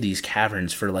went through these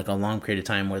caverns for like a long period of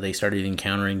time where they started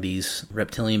encountering these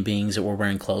reptilian beings that were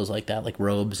wearing clothes like that, like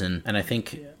robes. And I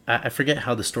think, I forget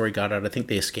how the story got out. I think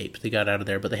they escaped. They got out of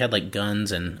there, but they had like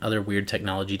guns and other weird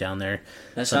technology down there.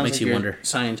 That So it sounds makes like you your wonder.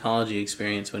 Scientology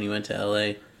experience when you went to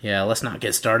L.A. Yeah, let's not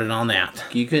get started on that.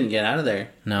 You couldn't get out of there.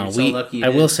 No, You're so lucky you I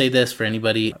did. will say this for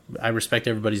anybody. I respect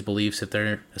everybody's beliefs. If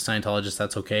they're a Scientologist,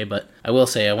 that's okay. But I will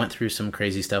say I went through some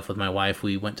crazy stuff with my wife.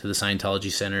 We went to the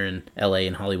Scientology Center in L.A.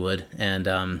 and Hollywood,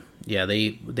 and yeah,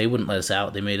 they wouldn't let us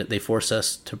out. They forced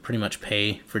us to pretty much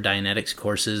pay for Dianetics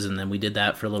courses, and then we did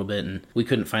that for a little bit, and we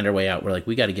couldn't find our way out. We're like,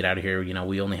 we got to get out of here. You know,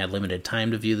 we only had limited time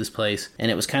to view this place,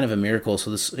 and it was kind of a miracle.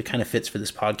 So it kind of fits for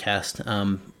this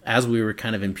podcast. As we were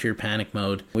kind of in pure panic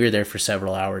mode, we were there for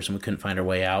several hours and we couldn't find our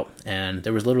way out, and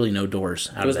there was literally no doors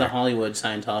out It was of there. the Hollywood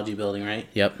Scientology building, right?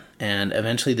 Yep. And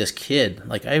eventually this kid,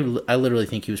 like I literally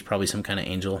think he was probably some kind of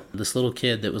angel. This little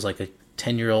kid that was like a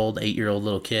 10-year-old, 8-year-old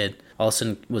little kid, all of a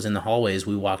sudden was in the hallways.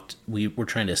 We were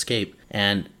trying to escape,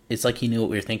 and it's like he knew what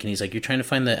we were thinking. He's like, "You're trying to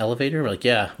find the elevator?" We're like,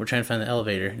 "Yeah, we're trying to find the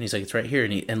elevator." And he's like, "It's right here."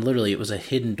 And literally it was a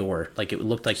hidden door. Like it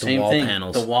looked like the Same wall thing.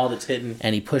 panels. The wall that's hidden.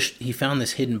 And he found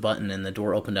this hidden button and the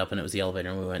door opened up and it was the elevator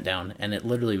and we went down. And it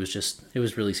literally was it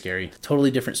was really scary. Totally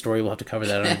different story. We'll have to cover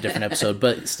that on a different episode,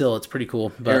 but still, it's pretty cool.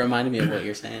 It But reminded me of what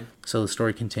you're saying. so the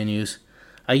story continues.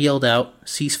 I yelled out,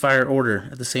 "Ceasefire order."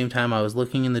 At the same time, I was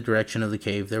looking in the direction of the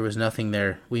cave. There was nothing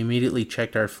there. We immediately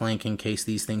checked our flank in case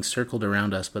these things circled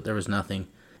around us, but there was nothing.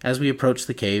 As we approached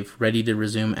the cave, ready to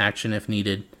resume action if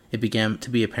needed, it began to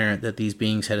be apparent that these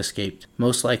beings had escaped,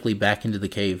 most likely back into the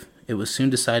cave. It was soon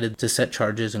decided to set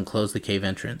charges and close the cave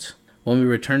entrance. When we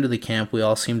returned to the camp, we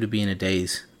all seemed to be in a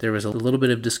daze. There was a little bit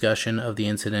of discussion of the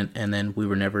incident, and then we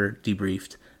were never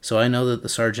debriefed. So I know that the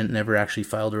sergeant never actually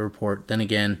filed a report. Then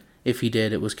again, if he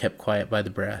did, it was kept quiet by the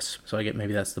brass. So I get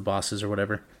maybe that's the bosses or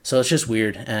whatever. So it's just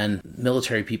weird. And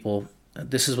military people,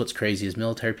 this is what's crazy, is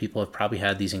military people have probably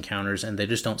had these encounters and they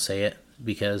just don't say it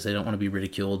because they don't want to be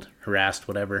ridiculed, harassed,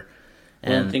 whatever.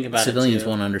 Well, And think about it, civilians too.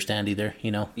 won't understand either,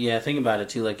 you know. Yeah, think about it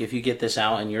too. Like if you get this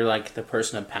out and you're like the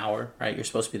person of power, right? You're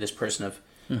supposed to be this person of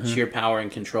sheer power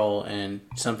and control, and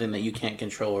something that you can't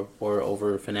control or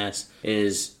over finesse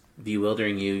is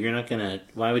bewildering you. You're not gonna.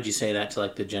 Why would you say that to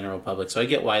like the general public? So I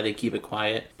get why they keep it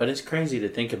quiet, but it's crazy to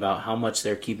think about how much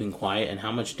they're keeping quiet and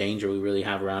how much danger we really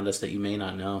have around us that you may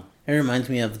not know. It reminds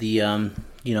me of the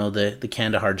the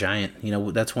Kandahar giant. You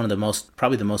know, that's one of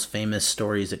probably the most famous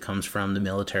stories that comes from the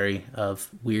military of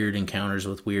weird encounters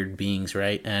with weird beings,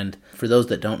 right? And for those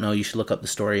that don't know, you should look up the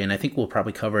story, and I think we'll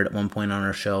probably cover it at one point on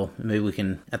our show. Maybe we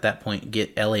can, at that point,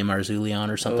 get L.A. Marzulli on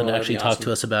or something to that'd actually be talk awesome.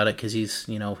 to us about it, because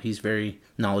he's very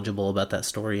knowledgeable about that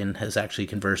story and has actually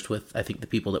conversed with, I think, the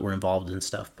people that were involved and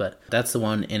stuff. But that's the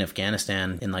one in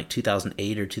Afghanistan in like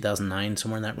 2008 or 2009,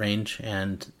 somewhere in that range.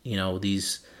 And,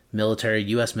 these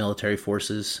U.S. military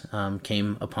forces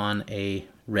came upon a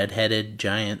red-headed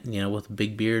giant, with a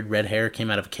big beard, red hair, came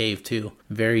out of a cave too.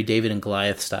 Very David and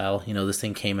Goliath style. This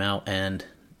thing came out and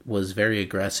was very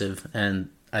aggressive, and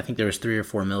I think there was 3 or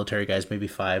 4 military guys, maybe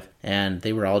 5, and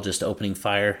they were all just opening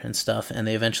fire and stuff, and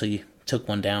they eventually took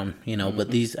one down,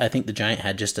 but I think the giant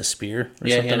had just a spear or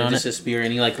Yeah, he something had on just it. a spear,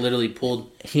 and he like literally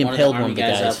pulled He one impaled of the one army of the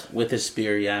guys guys. up with his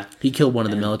spear. Yeah, He killed one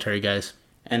of the military guys.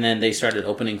 and then they started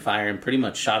opening fire and pretty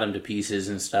much shot him to pieces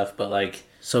and stuff. But like,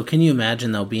 So can you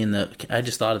imagine, though, I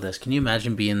just thought of this, can you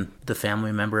imagine being the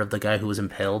family member of the guy who was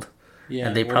impaled? Yeah,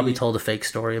 and they probably told a fake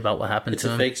story about what happened to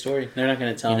him. It's a fake story. They're not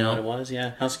going to tell him what it was.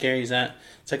 Yeah, how scary is that?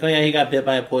 It's like, oh yeah, he got bit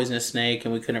by a poisonous snake,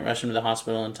 and we couldn't rush him to the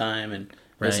hospital in time,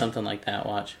 and something like that.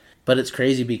 Watch. But it's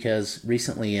crazy because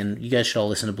recently, and you guys should all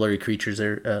listen to Blurry Creatures,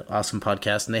 they're an awesome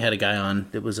podcast, and they had a guy on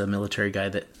that was a military guy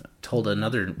that told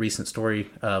another recent story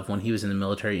of when he was in the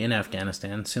military in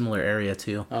Afghanistan, similar area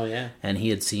too. Oh, yeah. And he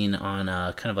had seen on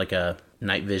kind of like a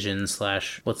night vision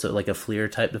 / what's it, like a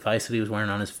FLIR type device that he was wearing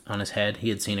on his head. He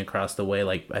had seen across the way,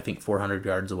 like I think 400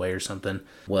 yards away or something,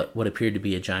 what appeared to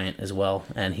be a giant as well.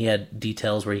 And he had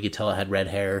details where he could tell it had red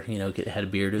hair, it had a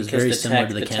beard. It was very similar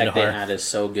to the Kandahar. The tech they had is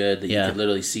so good that you could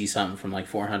literally see something from like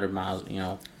 400 miles,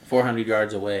 400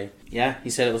 yards away. Yeah, he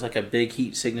said it was like a big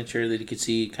heat signature that he could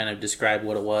see, kind of describe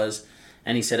what it was.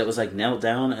 And he said it was like knelt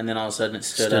down, and then all of a sudden it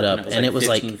stood up. And it was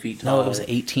like 15 feet tall. No, it was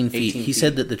 18 feet. He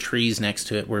said that the trees next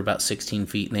to it were about 16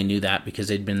 feet, and they knew that because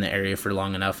they'd been in the area for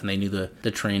long enough, and they knew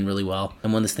the terrain really well.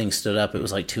 And when this thing stood up, it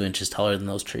was like 2 inches taller than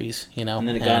those trees, And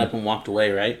then it got up and walked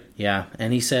away, right? Yeah,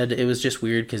 and he said it was just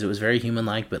weird because it was very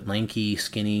human-like, but lanky,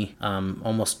 skinny,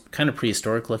 almost kind of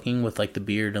prehistoric looking with like the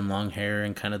beard and long hair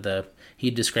and kind of the... He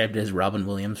described it as Robin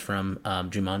Williams from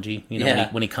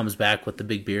Jumanji. When he comes back with the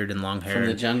big beard and long hair. From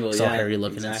the jungle, it's all hairy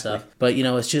looking and stuff. But,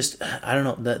 it's just, I don't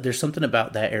know, there's something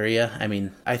about that area. I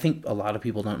mean, I think a lot of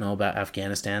people don't know about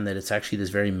Afghanistan, that it's actually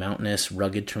this very mountainous,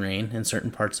 rugged terrain in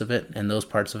certain parts of it. And those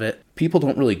parts of it, people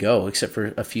don't really go except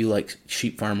for a few, like,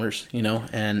 sheep farmers,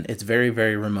 and it's very,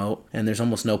 very remote. And there's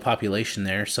almost no population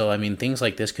there. So, I mean, things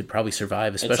like this could probably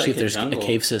survive, especially if there's a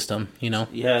cave system,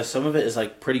 Yeah, some of it is,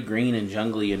 like, pretty green and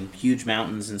jungly and huge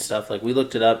mountains and stuff. Like, we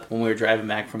looked it up when we were driving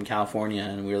back from California,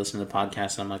 and we were listening to the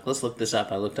podcast, and I'm like, let's look this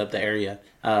up. I looked up the area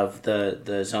of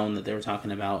the zone that they were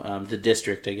talking about, the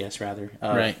district, I guess, rather,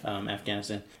 of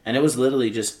Afghanistan. And it was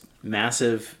literally just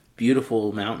massive,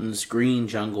 beautiful mountains, green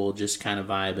jungle, just kind of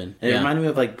vibe. And it reminded me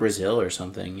of, like, Brazil or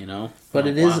something, But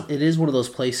it is one of those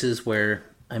places where...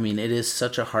 I mean, it is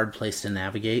such a hard place to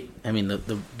navigate. I mean,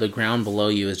 the ground below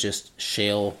you is just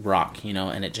shale rock,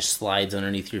 and it just slides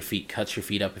underneath your feet, cuts your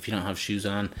feet up if you don't have shoes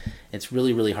on. It's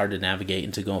really, really hard to navigate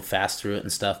and to go fast through it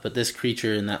and stuff. But this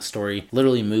creature in that story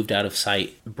literally moved out of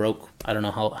sight, broke, I don't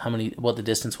know what the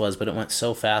distance was, but it went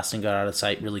so fast and got out of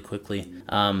sight really quickly.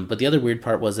 But the other weird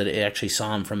part was that it actually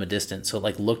saw him from a distance. So it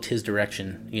like looked his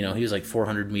direction. He was like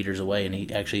 400 meters away and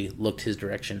he actually looked his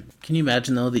direction. Can you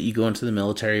imagine though that you go into the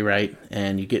military, right?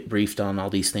 And you get briefed on all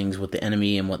these things with the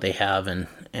enemy and what they have and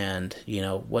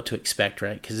what to expect,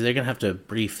 right? Because they're going to have to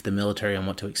brief the military on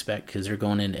what to expect because they're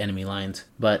going into enemy lines.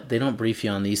 But they don't brief you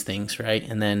on these things, right?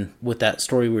 And then with that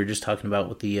story we were just talking about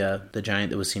with the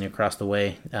giant that was seen across the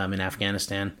way in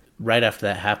Afghanistan, right after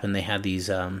that happened, they had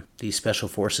these special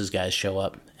forces guys show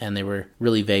up, and they were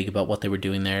really vague about what they were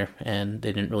doing there, and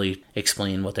they didn't really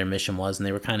explain what their mission was, and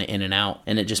they were kind of in and out.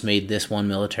 And it just made this one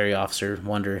military officer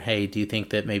wonder, hey, do you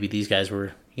think that maybe these guys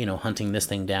were hunting this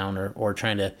thing down or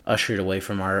trying to usher it away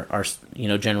from our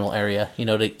general area,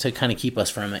 to kind of keep us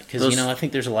from it. Because, I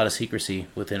think there's a lot of secrecy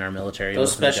within our military.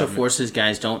 Those special forces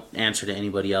guys don't answer to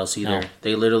anybody else either. No.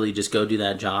 They literally just go do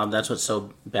that job. That's what's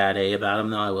so bad about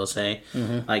them, though, I will say.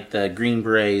 Mm-hmm. Like the Green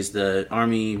Berets, the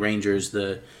Army Rangers,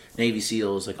 the Navy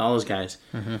SEALs, like all those guys.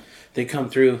 Mm-hmm. They come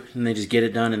through and they just get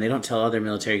it done, and they don't tell other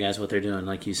military guys what they're doing.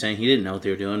 Like you saying, he didn't know what they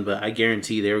were doing, but I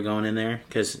guarantee they were going in there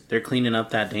because they're cleaning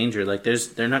up that danger. Like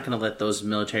they're not going to let those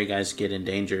military guys get in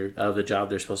danger of the job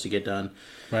they're supposed to get done.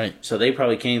 Right. So they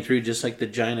probably came through just like the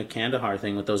giant of Kandahar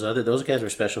thing with those guys were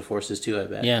special forces too, I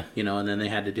bet. Yeah. And then they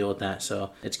had to deal with that.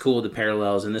 So it's cool, the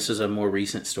parallels, and this is a more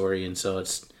recent story, and so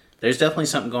there's definitely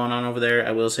something going on over there.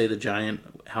 I will say the giant,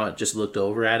 how it just looked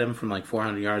over at him from like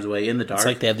 400 yards away in the dark. It's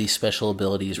like they have these special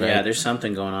abilities, right? Yeah, there's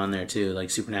something going on there too, like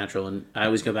supernatural. And I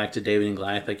always go back to David and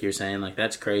Goliath, like you're saying, like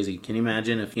that's crazy. Can you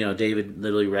imagine if, David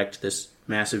literally wrecked this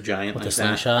massive giant with a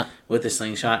slingshot? With a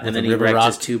slingshot, and then he wrecked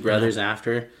his two brothers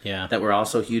after yeah. that were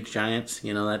also huge giants.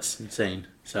 That's insane.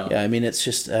 So yeah, I mean, it's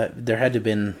just there had to have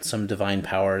been some divine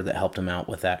power that helped him out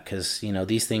with that because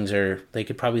these things they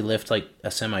could probably lift like a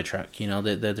semi truck.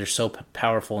 They're so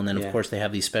powerful, and then of course they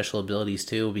have these special abilities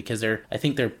too because I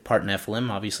think they're part Nephilim,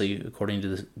 obviously according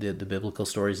to the biblical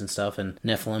stories and stuff. And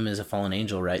Nephilim is a fallen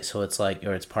angel, right? So it's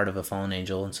it's part of a fallen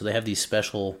angel, and so they have these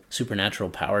special supernatural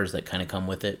powers that kind of come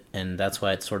with it, and that's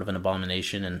why it's sort of an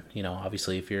abomination. And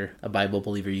obviously if you're a Bible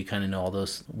believer, you kind of know all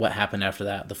those what happened after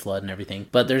that, the flood and everything.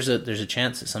 But there's a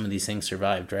chance that some of these things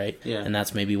survived, right? Yeah. And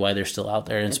that's maybe why they're still out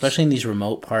there, and especially in these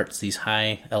remote parts, these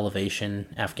high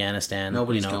elevation Afghanistan.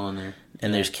 Nobody's going there.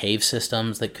 And there's cave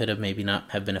systems that could have maybe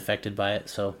not have been affected by it.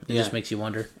 So it just makes you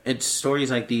wonder. It's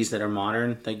stories like these that are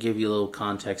modern that give you a little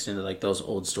context into like those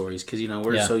old stories. Because, you know,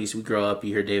 we're so used to, we grow up,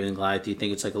 you hear David and Goliath, you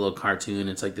think it's like a little cartoon.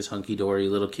 It's like this hunky-dory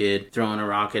little kid throwing a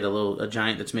rocket, a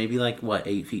giant that's maybe like,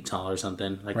 8 feet tall or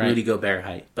something. Like Rudy Gobert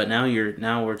height. But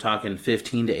now we're talking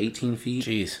 15 to 18 feet.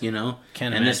 Jeez. You know?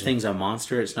 Can't imagine. This thing's a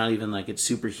monster. It's not even like it's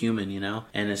superhuman, you know?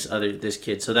 And this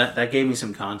kid. So that gave me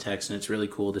some context, and it's really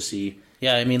cool to see.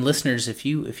 Yeah, I mean, listeners, if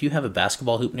you have a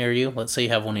basketball hoop near you, let's say you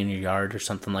have one in your yard or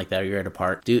something like that, or you're at a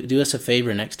park, do us a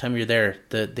favor next time you're there.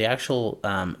 The actual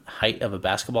height of a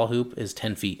basketball hoop is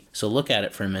 10 feet. So look at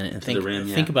it for a minute and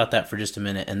think about that for just a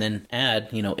minute, and then add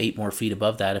 8 more feet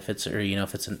above that if it's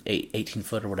an 18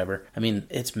 foot or whatever. I mean,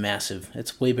 it's massive.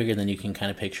 It's way bigger than you can kind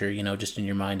of picture, just in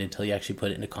your mind until you actually put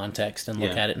it into context and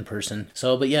look at it in person.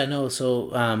 So, but yeah, no.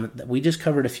 So we just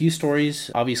covered a few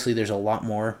stories. Obviously, there's a lot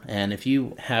more, and if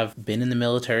you have been in the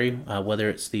military, whether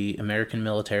it's the American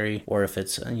military or if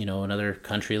it's another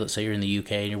country, let's say you're in the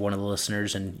UK and you're one of the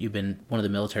listeners and you've been one of the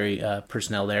military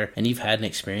personnel there, and you've had an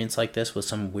experience like this with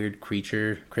some weird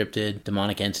creature, cryptid,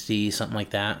 demonic entity, something like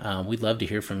that, we'd love to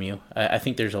hear from you. I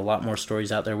think there's a lot more stories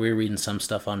out there. We're reading some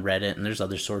stuff on Reddit, and there's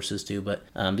other sources too, but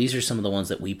these are some of the ones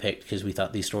that we picked because we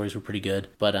thought these stories were pretty good.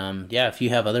 But if you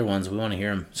have other ones, we want to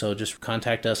hear them. So just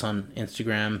contact us on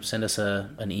Instagram, send us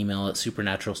an email at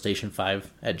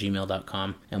supernaturalstation5@gmail.com,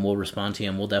 and we'll respond to you,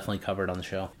 and we'll definitely cover it on the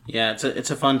show. Yeah, it's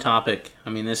a fun topic.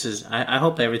 I mean, this is, I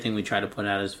hope everything we try to put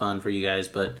out is fun for you guys,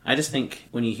 but I just think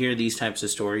when you hear these types of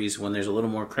stories, when there's a little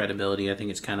more credibility, I think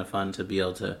it's kind of fun to be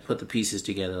able to put the pieces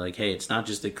together. Like, hey, it's not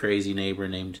just a crazy neighbor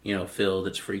named, Phil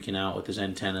that's freaking out with his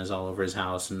antennas all over his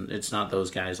house, and it's not those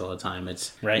guys all the time.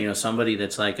 It's, somebody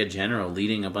that's like a general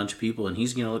leading a bunch of people, and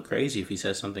he's going to look crazy if he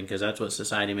says something, because that's what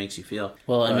society makes you feel.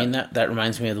 Well, I mean, that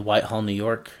reminds me of the Whitehall, New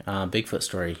York Bigfoot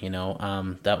story,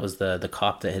 that was the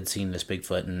cop that had seen this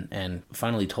Bigfoot and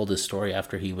finally told his story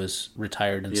after he was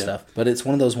retired and stuff. But it's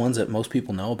one of those ones that most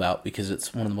people know about because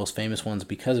it's one of the most famous ones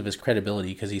because of his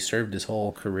credibility, because he served his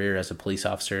whole career as a police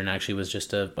officer and actually was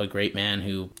just a great man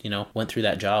who, went through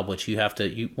that job, which you have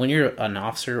to, when you're an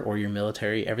officer or you're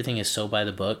military, everything is so by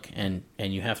the book, and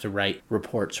you have to write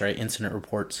reports, right? Incident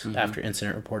reports after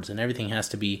incident reports, and everything has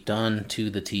to be done to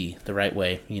the T, the right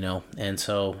way, and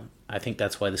so I think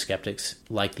that's why the skeptics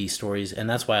like these stories, and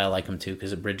that's why I like them too,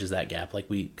 because it bridges that gap like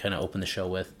we kind of opened the show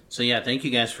with. So yeah, thank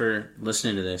you guys for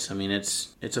listening to this. I mean,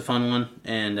 it's a fun one,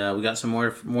 and we got some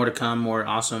more to come, more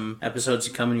awesome episodes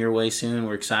coming your way soon.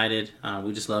 We're excited.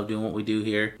 We just love doing what we do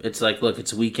here. It's like, look,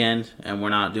 it's a weekend, and we're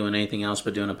not doing anything else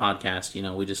but doing a podcast.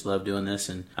 We just love doing this,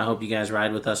 and I hope you guys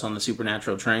ride with us on the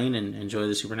Supernatural train and enjoy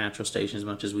the Supernatural station as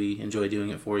much as we enjoy doing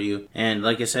it for you. And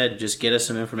like I said, just get us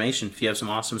some information. If you have some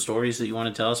awesome stories that you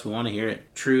want to tell us, we want to hear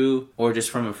it. True, or just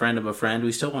from a friend of a friend,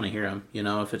 we still want to hear them.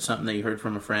 If it's something that you heard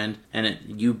from a friend and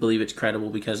you believe it's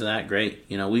credible because of that, great.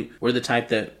 We're the type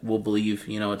that will believe,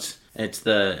 it's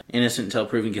the innocent until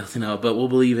proven guilty, but we'll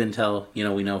believe until,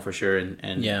 we know for sure,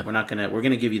 and we're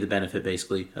going to give you the benefit,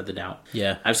 basically, of the doubt.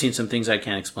 Yeah. I've seen some things I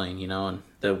can't explain, and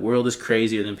the world is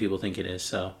crazier than people think it is,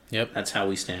 so that's how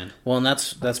we stand. Well, and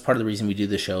that's part of the reason we do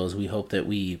the show, is we hope that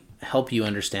we help you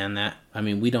understand that. I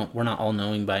mean, we're not all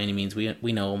knowing by any means.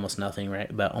 We know almost nothing, right,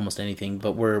 about almost anything,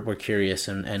 but we're curious,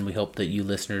 and we hope that you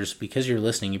listeners, because you're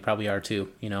listening, you probably are too,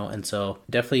 and so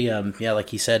definitely, like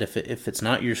he said, if it's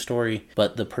not your story,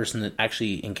 but the person that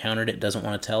actually encountered it doesn't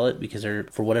want to tell it because they're,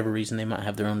 for whatever reason, they might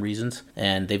have their own reasons,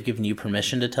 and they've given you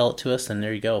permission to tell it to us, then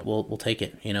there you go. We'll take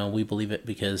it. We believe it,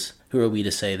 because who are we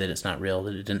to say that it's not real,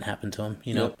 that it didn't happen to them,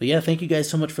 Yep. But yeah, thank you guys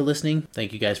so much for listening.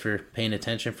 Thank you guys for paying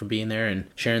attention, for being there, and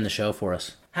sharing the show for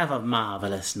us. Have a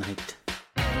marvelous night.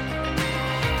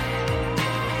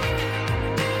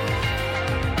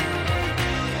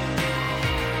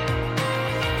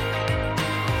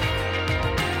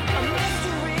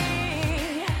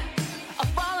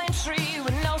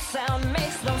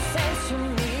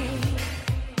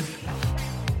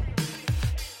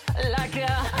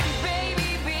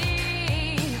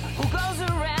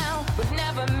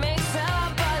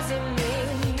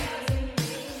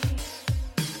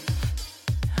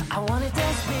 I wanna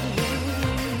dance with you.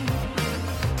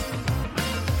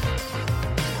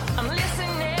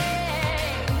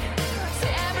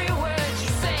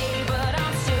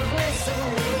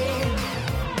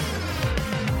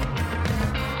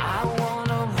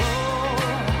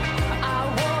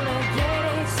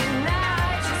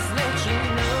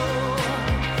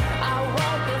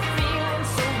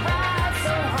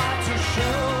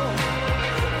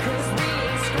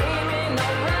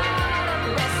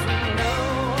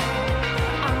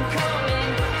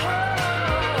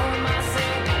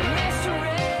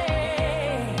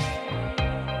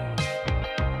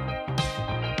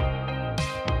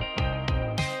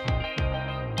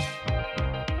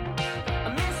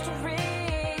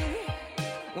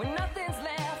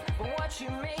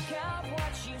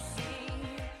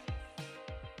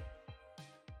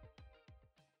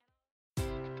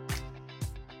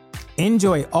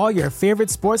 Enjoy all your favorite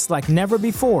sports like never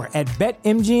before at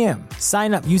BetMGM.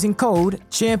 Sign up using code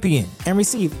CHAMPION and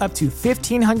receive up to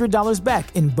 $1,500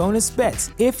 back in bonus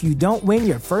bets if you don't win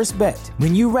your first bet.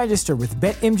 When you register with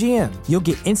BetMGM, you'll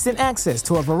get instant access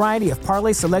to a variety of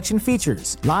parlay selection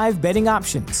features, live betting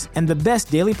options, and the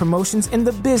best daily promotions in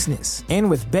the business. And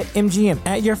with BetMGM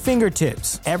at your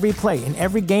fingertips, every play and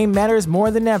every game matters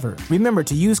more than ever. Remember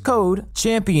to use code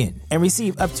CHAMPION and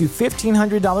receive up to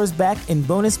 $1,500 back in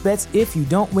bonus bets if you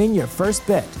don't win your first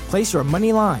bet. Place your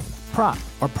money line, prop,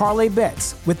 or parlay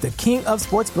bets with the king of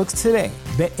sportsbooks today.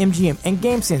 BetMGM and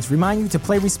GameSense remind you to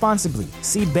play responsibly.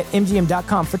 See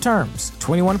BetMGM.com for terms.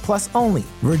 21 plus only.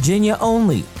 Virginia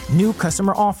only. New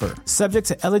customer offer. Subject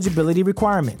to eligibility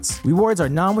requirements. Rewards are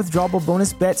non-withdrawable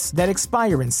bonus bets that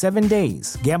expire in 7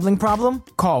 days. Gambling problem?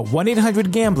 Call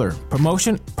 1-800-GAMBLER.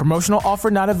 Promotional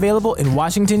offer not available in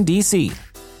Washington, D.C.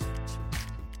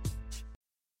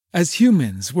 As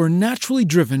humans, we're naturally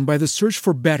driven by the search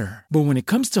for better. But when it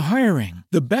comes to hiring,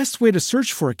 the best way to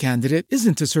search for a candidate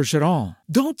isn't to search at all.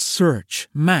 Don't search,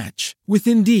 match with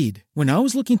Indeed. When I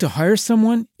was looking to hire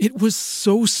someone, it was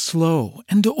so slow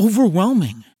and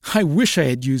overwhelming. I wish I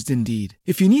had used Indeed.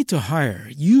 If you need to hire,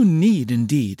 you need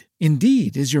Indeed.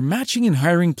 Indeed is your matching and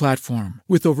hiring platform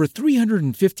with over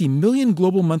 350 million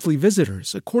global monthly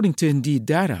visitors, according to Indeed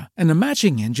data, and a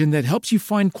matching engine that helps you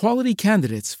find quality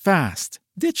candidates fast.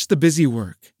 Ditch the busy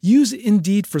work. Use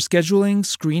Indeed for scheduling,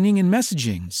 screening, and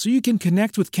messaging so you can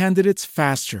connect with candidates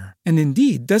faster. And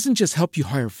Indeed doesn't just help you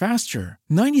hire faster.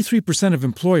 93% of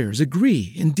employers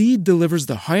agree Indeed delivers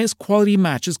the highest quality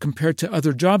matches compared to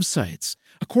other job sites,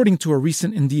 according to a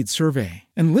recent Indeed survey.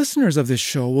 And listeners of this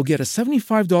show will get a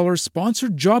 $75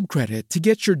 sponsored job credit to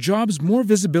get your jobs more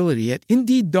visibility at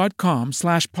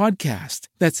Indeed.com/podcast.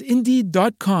 That's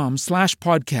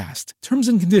Indeed.com/podcast. Terms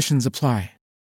and conditions apply.